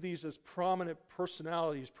think of these as prominent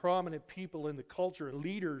personalities, prominent people in the culture and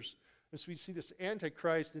leaders, and so we see this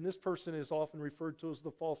Antichrist, and this person is often referred to as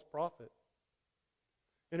the false prophet.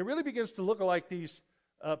 And it really begins to look like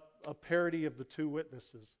a parody of the two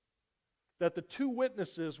witnesses. That the two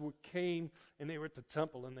witnesses came, and they were at the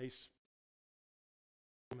temple, and they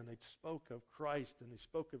spoke of Christ, and they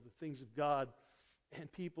spoke of the things of God,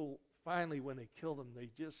 and people finally, when they killed him, they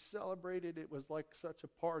just celebrated. It was like such a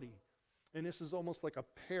party. And this is almost like a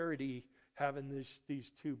parody, having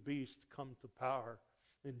these two beasts come to power.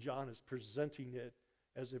 And John is presenting it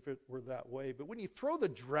as if it were that way. But when you throw the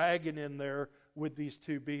dragon in there with these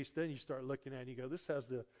two beasts, then you start looking at it and you go, this has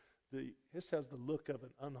the look of an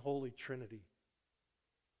unholy trinity.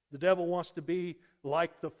 The devil wants to be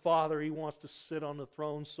like the Father. He wants to sit on the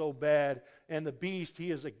throne so bad. And the beast, he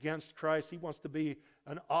is against Christ. He wants to be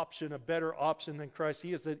an option, a better option than Christ.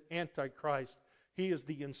 He is an antichrist. He is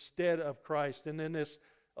the instead of Christ. And then this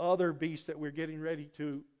other beast that we're getting ready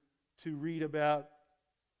to read about,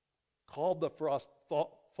 called the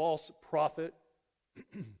false prophet.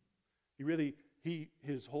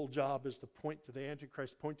 His whole job is to point to the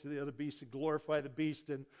Antichrist, point to the other beast, and glorify the beast,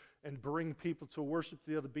 and bring people to worship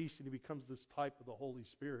the other beast, and he becomes this type of the Holy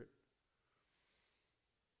Spirit,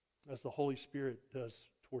 as the Holy Spirit does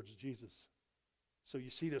towards Jesus. So you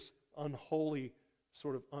see this unholy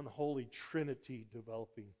trinity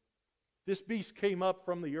developing. This beast came up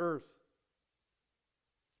from the earth.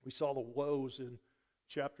 We saw the woes in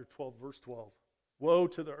chapter 12, verse 12. Woe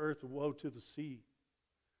to the earth and woe to the sea.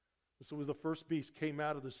 This was the first beast, came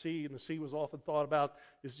out of the sea, and the sea was often thought about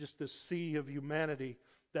as just this sea of humanity,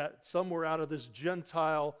 that somewhere out of this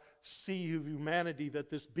Gentile sea of humanity, that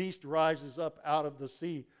this beast rises up out of the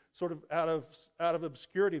sea, sort of out of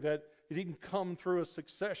obscurity, that it didn't come through a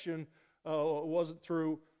succession, it wasn't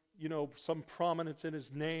through some prominence in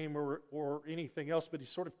his name or anything else, but he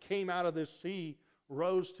sort of came out of this sea,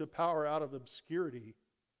 rose to power out of obscurity.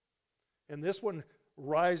 And this one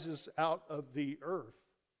rises out of the earth.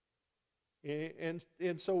 And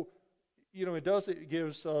so, it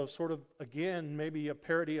gives sort of, again, maybe a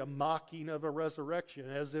parody, a mocking of a resurrection,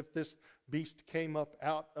 as if this beast came up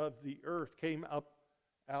out of the earth, came up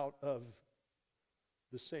out of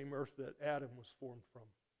the same earth that Adam was formed from.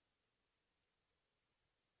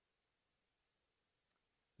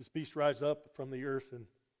 This beast rises up from the earth, and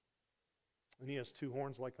he has two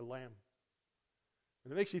horns like a lamb.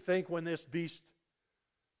 And it makes you think, when this beast,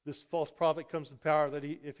 this false prophet, comes to power, that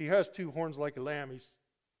if he has two horns like a lamb, he's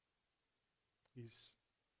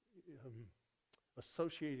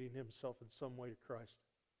associating himself in some way to Christ.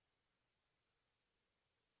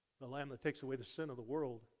 The lamb that takes away the sin of the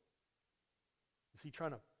world. Is he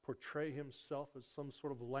trying to portray himself as some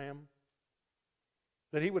sort of lamb?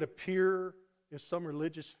 That he would appear as some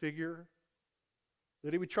religious figure?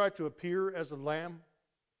 That he would try to appear as a lamb?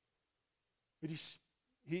 But he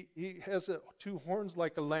has two horns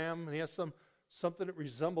like a lamb, and he has something that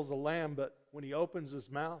resembles a lamb, but when he opens his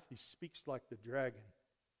mouth, he speaks like the dragon.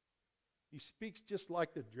 He speaks just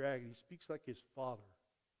like the dragon. He speaks like his father.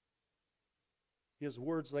 He has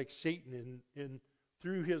words like Satan, and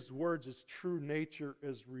through his words, his true nature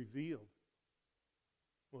is revealed.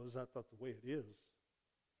 Well, is that not the way it is?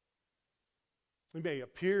 He may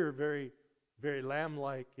appear very, very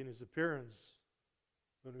lamb-like in his appearance,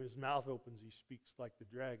 but when his mouth opens, he speaks like the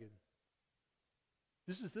dragon.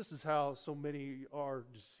 This is how so many are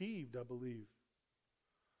deceived, I believe.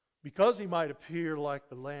 Because he might appear like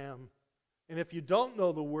the lamb. And if you don't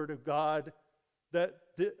know the Word of God, that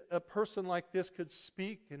a person like this could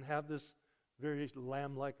speak and have this very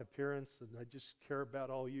lamb-like appearance, and I just care about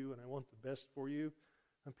all you and I want the best for you.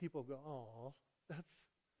 And people go,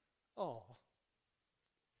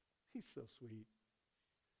 he's so sweet.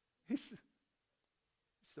 He's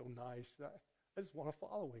so nice. I just want to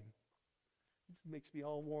follow him. It just makes me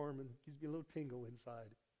all warm and gives me a little tingle inside.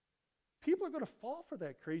 People are going to fall for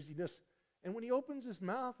that craziness. And when he opens his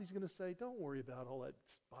mouth, he's going to say, don't worry about all that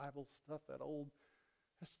Bible stuff,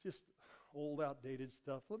 that's just old, outdated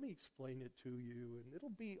stuff. Let me explain it to you, and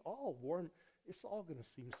it'll be all warm. It's all going to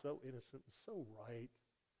seem so innocent and so right.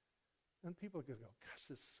 And people are going to go, gosh,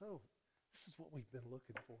 this is what we've been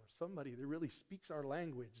looking for. Somebody that really speaks our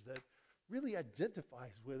language, that really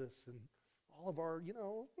identifies with us, and all of our,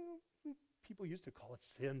 people used to call it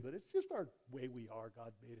sin, but it's just our way we are.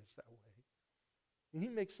 God made us that way. And he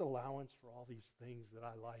makes allowance for all these things that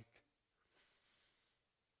I like.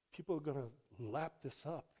 People are going to lap this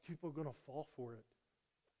up. People are going to fall for it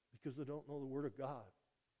because they don't know the Word of God.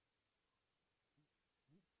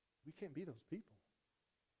 We can't be those people.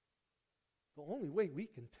 The only way we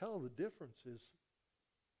can tell the difference is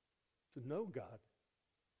to know God,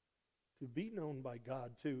 to be known by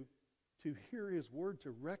God, to hear his word,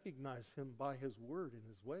 to recognize him by his word and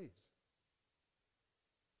his ways,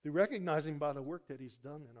 to recognize him by the work that he's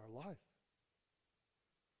done in our life.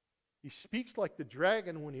 He speaks like the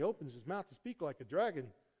dragon. When he opens his mouth to speak like a dragon,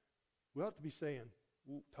 we ought to be saying,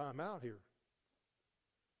 time out here.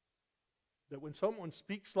 That when someone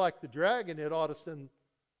speaks like the dragon, it ought to send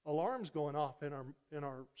alarms going off in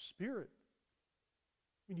our spirit.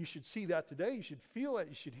 I mean, you should see that today. You should feel it.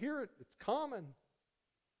 You should hear it. It's common.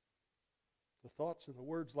 The thoughts and the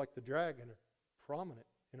words like the dragon are prominent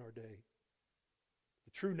in our day.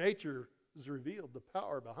 The true nature is revealed. The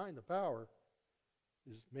power behind the power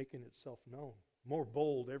is making itself known. More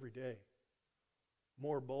bold every day.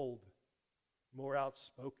 More bold. More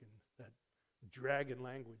outspoken. That dragon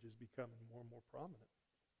language is becoming more and more prominent.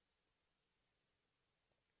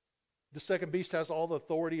 The second beast has all the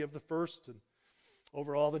authority of the first, and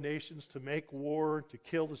over all the nations to make war, to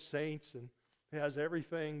kill the saints, and it has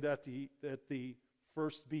everything that the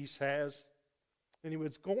first beast has. And he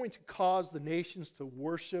was going to cause the nations to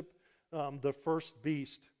worship the first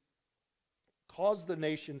beast. Cause the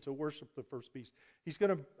nation to worship the first beast. He's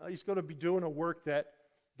going to be doing a work that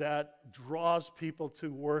draws people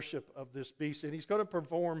to worship of this beast. And he's going to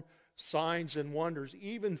perform signs and wonders,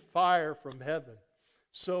 even fire from heaven.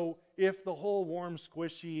 So if the whole warm,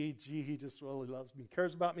 squishy, gee, he just really loves me,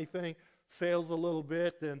 cares about me thing fails a little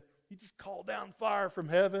bit, then you just call down fire from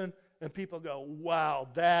heaven and people go, wow,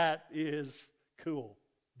 that is cool.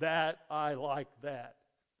 I like that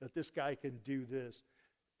this guy can do this.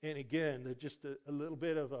 And again, just a little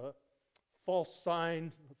bit of a false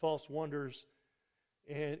sign, false wonders.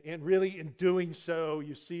 And really in doing so,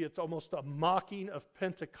 you see it's almost a mocking of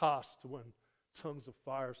Pentecost when tongues of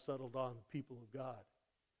fire settled on the people of God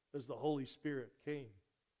as the Holy Spirit came.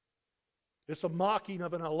 It's a mocking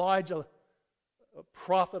of an Elijah, a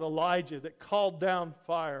prophet Elijah, that called down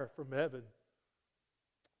fire from heaven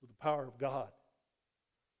with the power of God.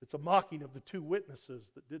 It's a mocking of the two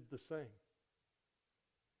witnesses that did the same.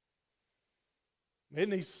 In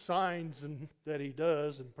these signs that he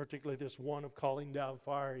does, and particularly this one of calling down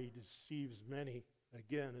fire, he deceives many.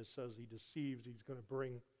 Again, it says he deceives. He's going to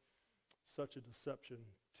bring such a deception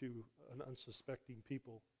to an unsuspecting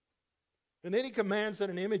people. And then he commands that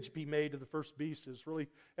an image be made of the first beast is really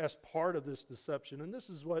as part of this deception. And this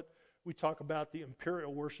is what we talk about, the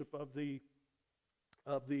imperial worship of the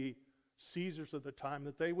Caesars of the time,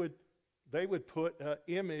 that they would put an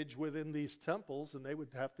image within these temples, and they would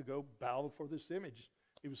have to go bow before this image.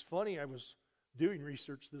 It was funny, I was doing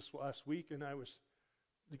research this last week, and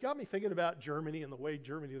it got me thinking about Germany and the way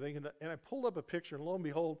Germany thinking, and I pulled up a picture, and lo and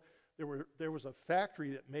behold, there was a factory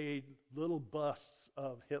that made little busts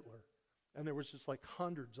of Hitler, and there was just like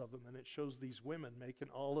hundreds of them, and it shows these women making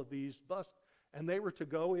all of these busts, and they were to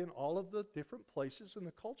go in all of the different places in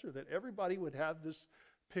the culture, that everybody would have this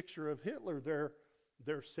picture of Hitler,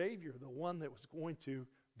 their savior, the one that was going to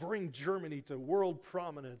bring Germany to world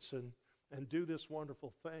prominence and do this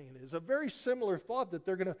wonderful thing. And it's a very similar thought that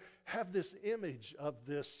they're going to have this image of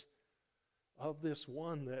this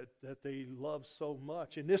one that they love so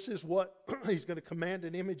much. And this is what he's going to command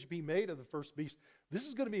an image be made of the first beast. This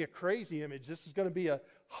is going to be a crazy image. This is going to be a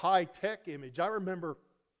high-tech image. I remember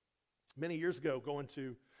many years ago going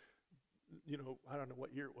to, I don't know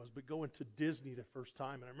what year it was, but going to Disney the first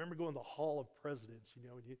time. And I remember going to the Hall of Presidents,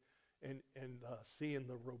 and seeing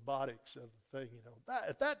the robotics of the thing,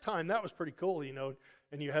 at that time, that was pretty cool,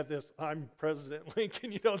 and you had this, I'm President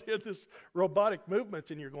Lincoln, they had this robotic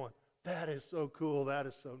movement, and you're going, that is so cool, that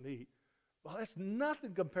is so neat. Well, that's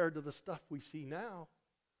nothing compared to the stuff we see now.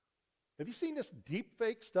 Have you seen this deep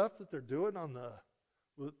fake stuff that they're doing on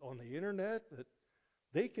the internet, that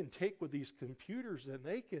they can take with these computers, and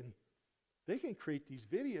they can create these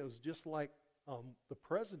videos just like the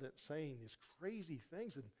president saying these crazy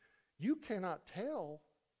things, and you cannot tell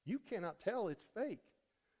it's fake.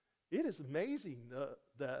 It is amazing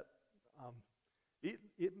that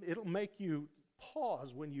it'll make you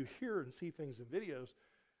pause when you hear and see things in videos.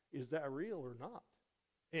 Is that real or not?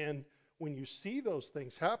 And when you see those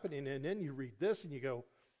things happening, and then you read this and you go,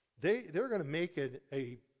 they're going to make an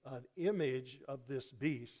image of this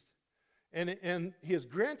beast. And he has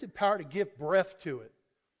granted power to give breath to it,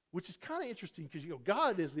 which is kind of interesting because,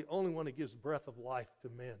 God is the only one that gives breath of life to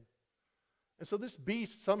men. And so this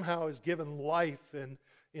beast somehow is given life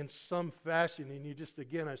in some fashion. And you just,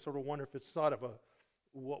 again, I sort of wonder if it's sort of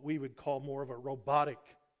what we would call more of a robotic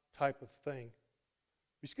type of thing.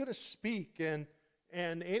 He's going to speak, and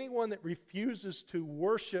anyone that refuses to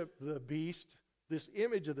worship the beast, this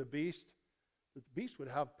image of the beast would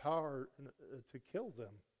have power to kill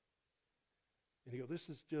them. And you go, this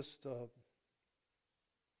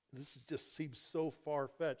just seems so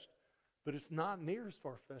far-fetched. But it's not near as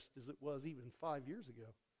far-fetched as it was even 5 years ago.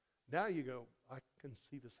 Now you go, I can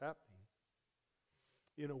see this happening.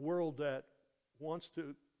 In a world that wants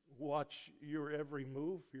to watch your every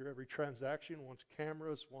move, your every transaction, wants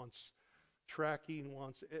cameras, wants tracking,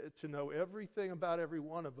 wants to know everything about every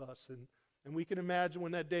one of us. And we can imagine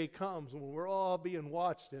when that day comes, when we're all being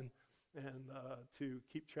watched, and to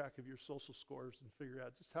keep track of your social scores and figure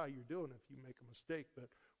out just how you're doing if you make a mistake. But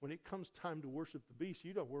when it comes time to worship the beast,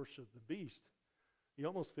 you don't worship the beast. You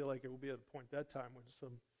almost feel like it will be at a point that time when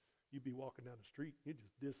you'd be walking down the street, you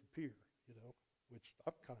just disappear, which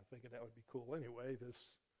I'm kind of thinking that would be cool anyway.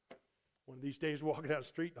 One of these days walking down the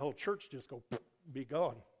street, the whole church just go, be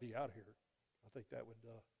gone, be out of here. I think that would,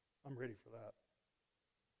 I'm ready for that.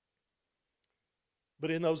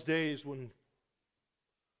 But in those days when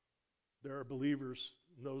there are believers,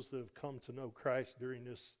 those that have come to know Christ during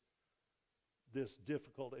this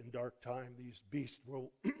difficult and dark time. These beasts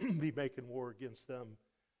will be making war against them,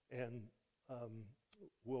 and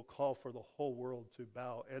will call for the whole world to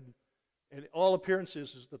bow. And all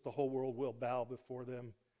appearances is that the whole world will bow before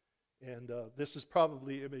them. And this is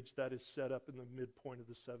probably the image that is set up in the midpoint of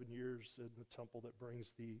the 7 years in the temple that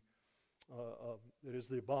brings that is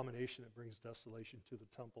the abomination that brings desolation to the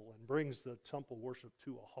temple and brings the temple worship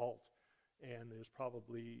to a halt, and is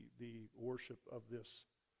probably the worship of this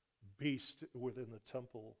beast within the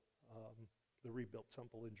temple, the rebuilt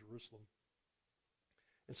temple in Jerusalem.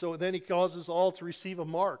 And so then he causes all to receive a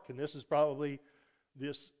mark, and this is probably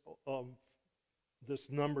this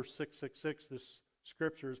number 666. This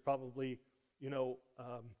scripture is probably,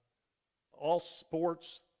 all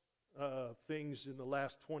sports things in the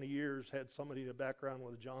last 20 years had somebody in the background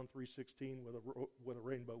with a John 3:16 with a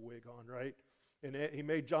rainbow wig on, right? And he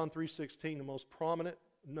made John 3:16 the most prominent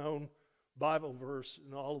known Bible verse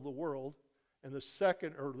in all of the world. And the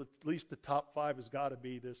second, or at least the top 5, has got to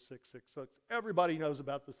be this 666. Everybody knows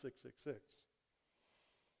about the 666.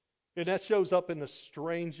 And that shows up in the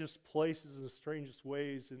strangest places and the strangest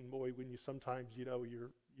ways. And boy, when you sometimes, you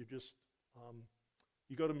just,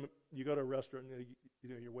 you go to a restaurant and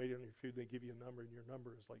you're waiting on your food and they give you a number and your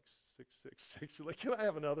number is like 666. You're like, can I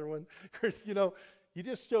have another one? It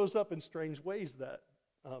just shows up in strange ways that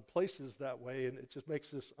places that way, and it just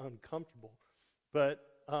makes us uncomfortable. But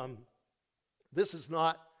this is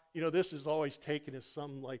not, this is always taken as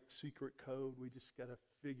some like secret code we just got to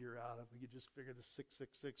figure out. If we could just figure the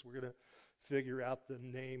 666, we're going to figure out the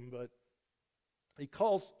name. But he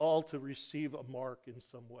calls all to receive a mark in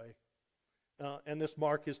some way. And this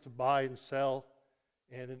mark is to buy and sell.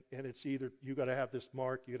 And it's either you got to have this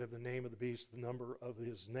mark, you got to have the name of the beast, the number of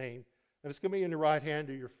his name. And it's going to be in your right hand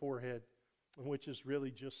or your forehead, which is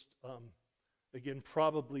really just, again,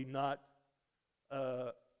 probably not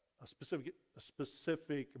a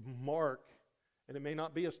specific mark, and it may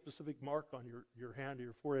not be a specific mark on your hand or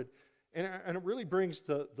your forehead. And it really brings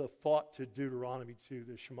the thought to Deuteronomy 2,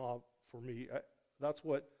 the Shema, for me. That's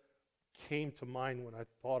what came to mind when I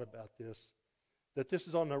thought about this, that this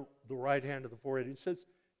is on the right hand of the forehead. It says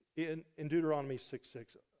in Deuteronomy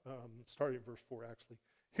 6:6, starting at verse 4 actually,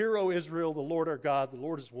 "Hear, O Israel, the Lord our God, the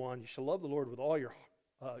Lord is one. You shall love the Lord with all your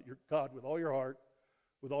God, with all your heart,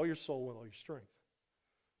 with all your soul, with all your strength.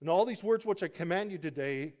 And all these words which I command you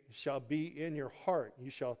today shall be in your heart. You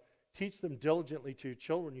shall teach them diligently to your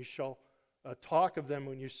children. You shall talk of them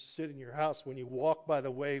when you sit in your house, when you walk by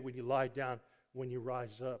the way, when you lie down, when you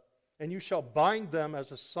rise up. And you shall bind them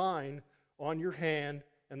as a sign on your hand,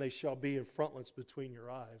 and they shall be in frontlets between your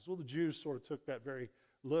eyes." Well, the Jews sort of took that very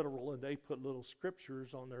literal, and they put little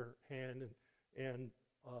scriptures on their hand and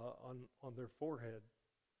on their forehead.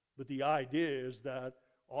 But the idea is that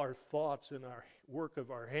our thoughts and our work of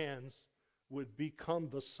our hands would become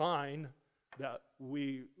the sign that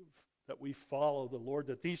we follow the Lord,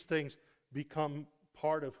 that these things become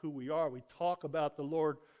part of who we are. We talk about the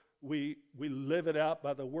Lord. We live it out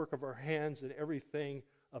by the work of our hands, and everything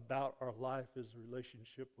about our life is a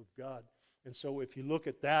relationship with God. And so if you look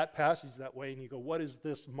at that passage that way and you go, what is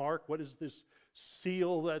this mark? What is this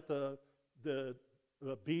seal that the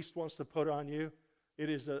beast wants to put on you? It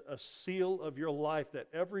is a seal of your life, that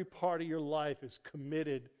every part of your life is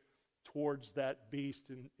committed towards that beast,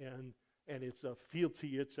 and it's a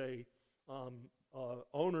fealty, it's a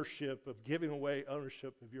ownership of giving away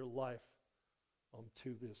ownership of your life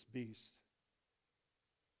to this beast.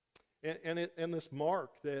 And this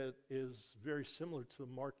mark that is very similar to the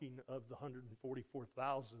marking of the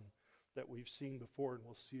 144,000 that we've seen before and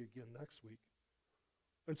we'll see again next week.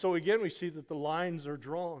 And so again, we see that the lines are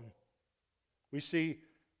drawn. We see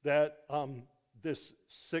that this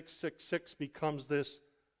 666 becomes this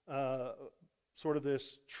sort of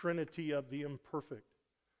this trinity of the imperfect.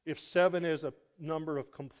 If 7 is a number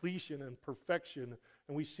of completion and perfection,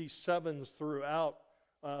 and we see 7s throughout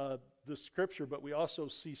the scripture, but we also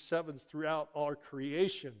see 7s throughout our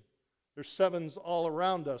creation. There's 7s all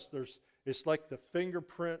around us. It's like the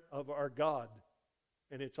fingerprint of our God,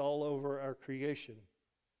 and it's all over our creation.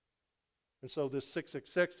 And so this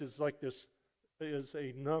 666 is like this, is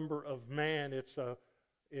a number of man. It's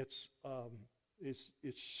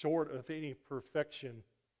short of any perfection,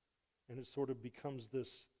 and it sort of becomes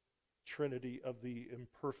this trinity of the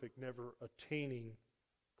imperfect, never attaining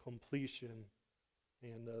completion,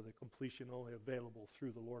 and the completion only available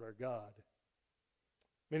through the Lord our God.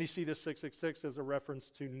 Many see this 666 as a reference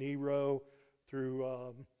to Nero,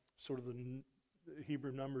 through sort of the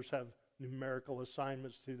Hebrew numbers have numerical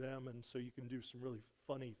assignments to them, and so you can do some really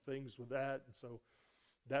funny things with that. And so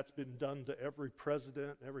That's been done to every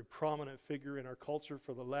president, every prominent figure in our culture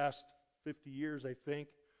for the last 50 years, I think,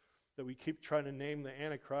 that we keep trying to name the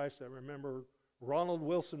Antichrist. I remember Ronald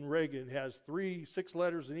Wilson Reagan has 6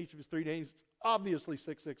 letters in each of his 3 names. Obviously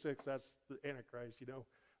 666, that's the Antichrist, you know.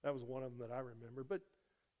 That was one of them that I remember. But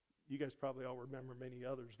you guys probably all remember many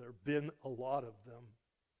others. There have been a lot of them.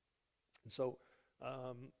 And so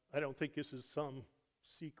I don't think this is some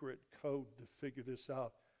secret code to figure this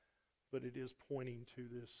out, but it is pointing to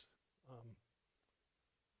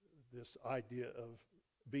this idea of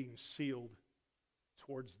being sealed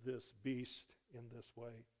towards this beast in this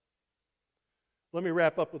way. Let me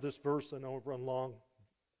wrap up with this verse. I know I've run long.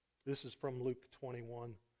 This is from Luke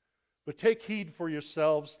 21. But take heed for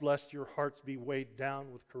yourselves, lest your hearts be weighed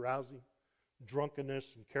down with carousing,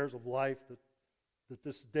 drunkenness, and cares of life, that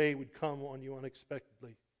this day would come on you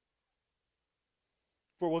unexpectedly.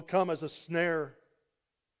 For it will come as a snare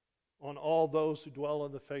on all those who dwell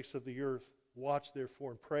on the face of the earth. Watch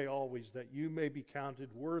therefore and pray always that you may be counted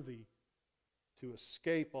worthy to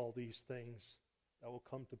escape all these things that will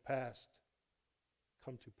come to pass,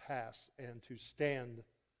 and to stand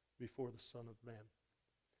before the Son of Man.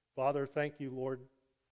 Father, thank you, Lord,